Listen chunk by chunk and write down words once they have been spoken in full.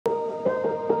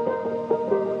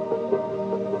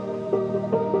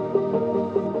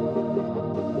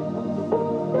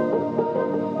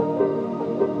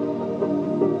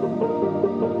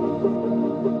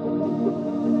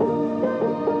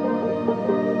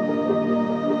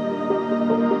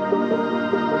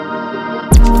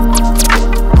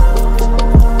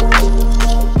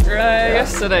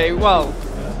yesterday, well,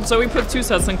 so we put 2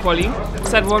 sets in quali.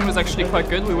 Set 1 was actually quite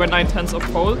good. We were 9/10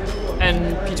 off pole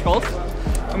and P12.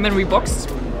 And then we boxed.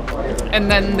 And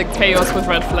then the chaos with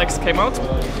red flags came out.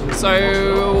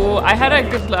 So I had a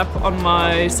good lap on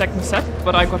my second set,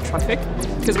 but I got traffic.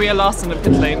 Because we are last in the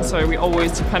pit lane, so we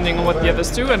always depending on what the others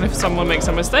do, and if someone makes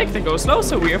a mistake, they go slow,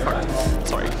 so we are fucked.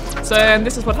 Sorry. So, and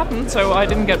this is what happened, so I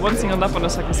didn't get one single lap on the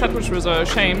second set, which was a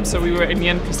shame, so we were in the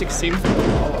end P16.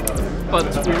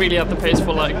 But we really had the pace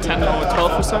for like 10 or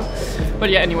 12 or so. But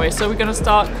yeah, anyway, so we're gonna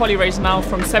start quali race now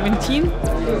from 17,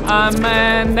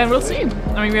 and then we'll see.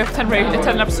 I mean, we have 10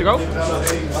 laps to go,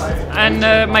 and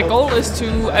my goal is to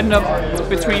end up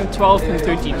between 12 and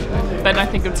 13. Then I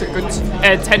think it's a good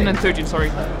 10 and 13.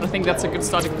 Sorry, I think that's a good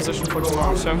starting position for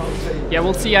tomorrow. So yeah,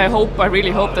 we'll see. I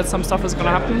really hope that some stuff is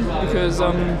gonna happen because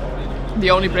the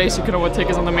only place you can overtake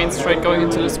is on the main straight going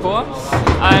into the score,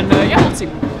 and yeah, we'll see.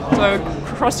 So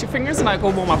cross your fingers and I go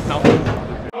warm up now.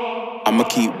 I'ma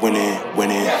keep winning,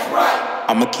 winning.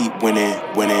 I'ma keep winning,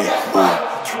 winning.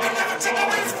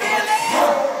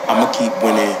 I'ma keep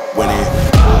winning, winning.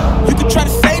 You can try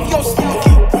to save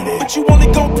yourself, but you only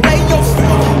gon' play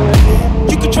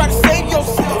yourself. You can try to save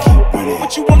yourself,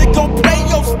 but you only gon' play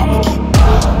yourself.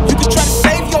 You can try to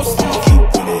save yourself,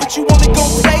 but you only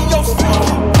gon' play yourself.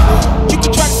 You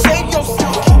can try to save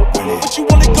yourself, but you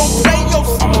only gon' play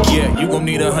yourself. Yeah, you gon'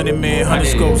 need 100 men, 100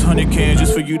 scopes, 100 cans,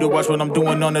 just for you to watch what I'm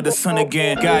doing under the sun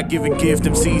again. God-given gift,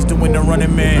 MCs doing the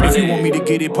running man. If you want me to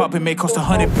get it poppin', may cost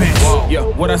 100 pence. Yeah,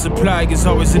 what I supply is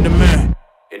always in demand.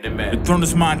 The throne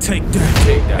is mine, take that.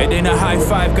 It ain't a high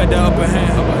five, got the upper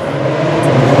hand.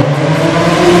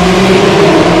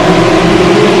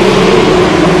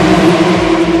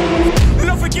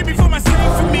 Lord, forgive me for my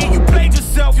sin for me. You played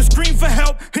yourself, you scream for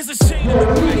help. It's a shame.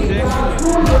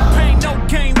 Pain, no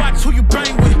gain, watch who you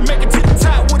bang with. Make it to the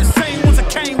top with the same ones I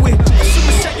came with.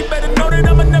 Super shit, you better know that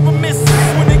I'ma never miss.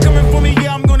 When they coming for me,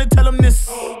 yeah, I'm gonna tell them this.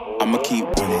 I'ma keep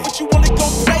winning. But you wanna go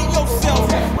play yourself.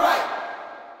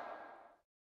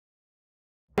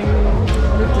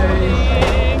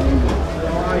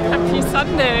 Happy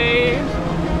Sunday!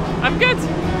 I'm good.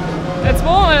 It's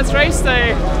warm and it's race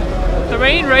day. The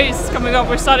rain race is coming up.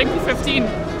 We're starting P15.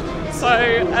 So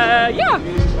yeah,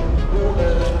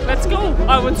 let's go,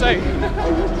 I would say.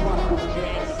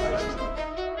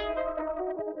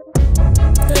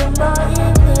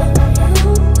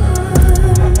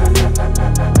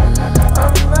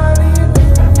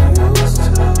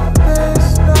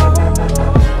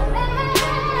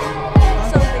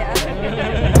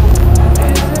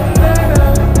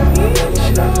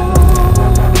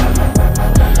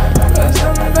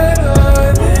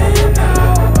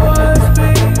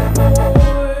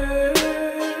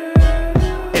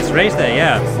 Race day,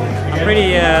 yeah. I'm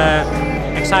pretty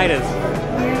excited.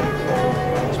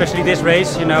 Especially this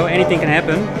race, you know, anything can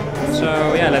happen.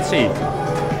 So yeah, let's see.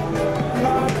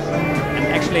 And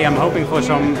actually I'm hoping for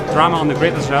some drama on the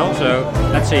grid as well, so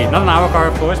let's see. Not on our car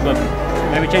of course, but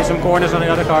maybe change some corners on the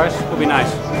other cars. Would be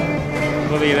nice.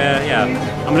 Will be, yeah,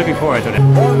 I'm looking forward to that.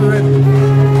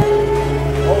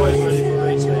 Always ready for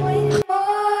race day.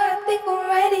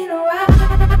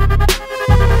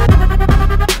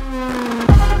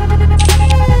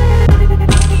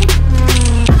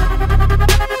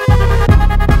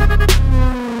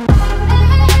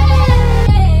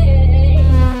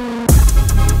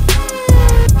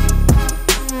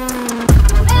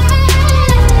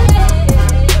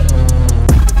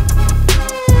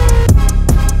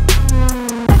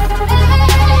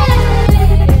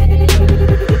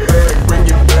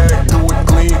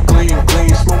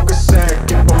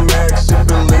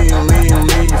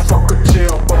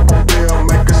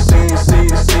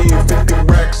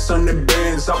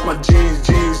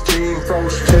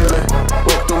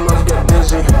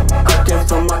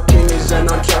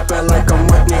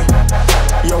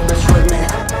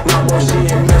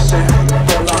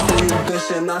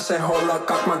 I say hold up,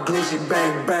 cock my glizzy,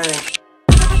 bang bang.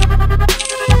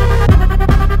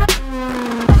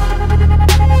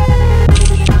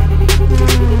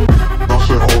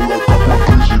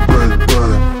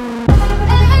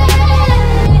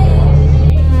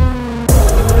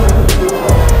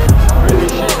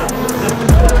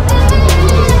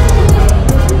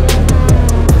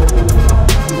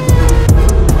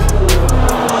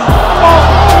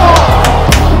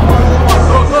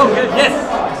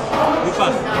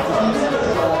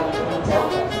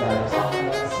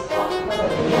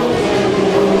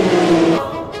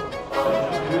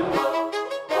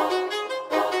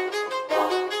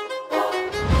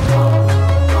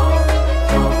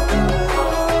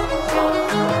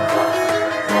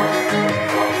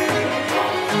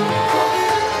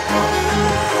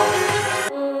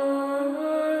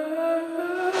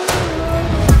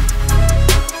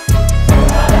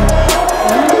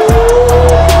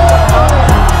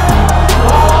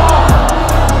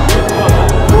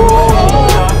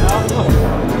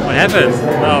 happened?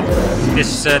 Well,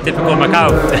 this is typical Macau.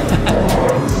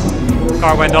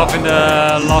 Car went off in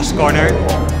the last corner,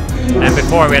 and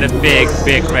before we had a big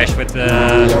crash with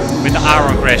the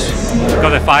Iron crash.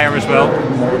 Got a fire as well.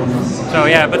 So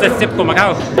yeah, but that's typical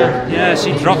Macau. Yeah,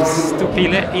 she dropped to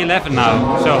P11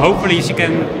 now, so hopefully she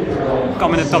can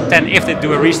come in the top 10 if they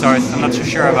do a restart. I'm not so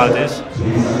sure about this.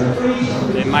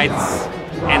 They might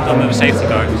end under the safety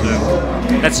car,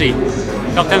 so let's see.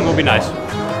 Top 10 will be nice.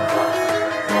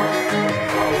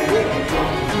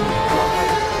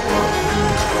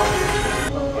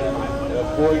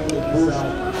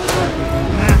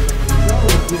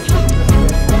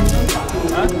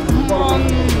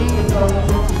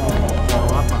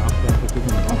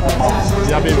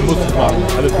 Ja, wir mussten es machen.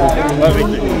 Alles gut. War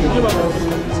richtig.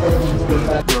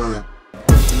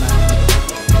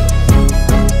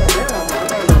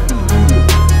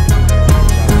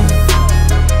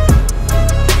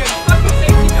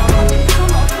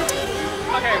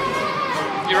 Okay,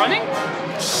 you running?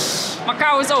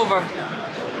 Macau is over.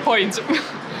 Point.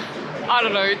 I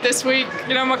don't know, this week,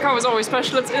 you know, Macau is always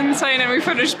special, it's insane, and we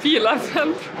finished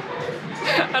P11.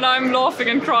 And I'm laughing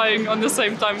and crying on the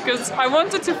same time, because I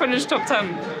wanted to finish top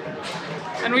 10.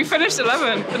 And we finished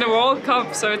 11th in the World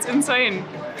Cup, so it's insane.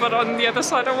 But on the other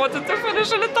side, I wanted to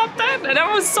finish in the top 10, and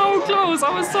I was so close,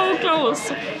 I was so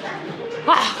close.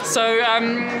 So,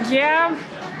 yeah,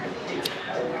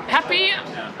 happy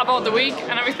about the week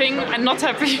and everything, and not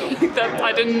happy that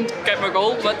I didn't get my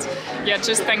goal, but yeah,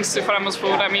 just thanks to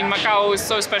Amersfoort. I mean, Macau is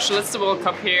so special, it's the World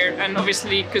Cup here, and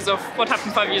obviously because of what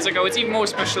happened 5 years ago, it's even more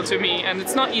special to me, and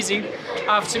it's not easy,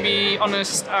 I have to be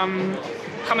honest.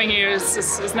 Coming here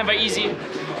is never easy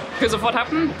because of what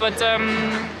happened, but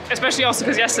especially also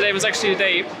because yesterday was actually the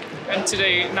day, and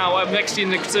today, now I'm actually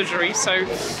in the surgery, so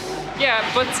yeah,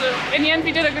 but in the end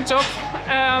we did a good job,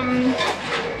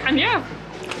 and yeah,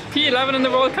 P11 in the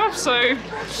World Cup, so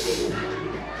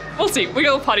we'll see. We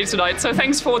will party tonight. So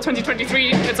thanks for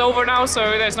 2023. It's over now, so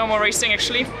there's no more racing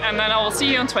actually, and then I will see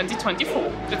you in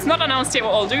 2024. It's not announced yet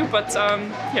what I'll do, but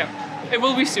yeah, it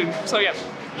will be soon. So yeah,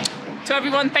 to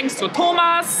everyone, thanks to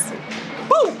Thomas.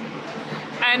 Woo!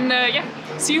 And yeah,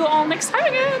 see you all next time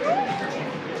again.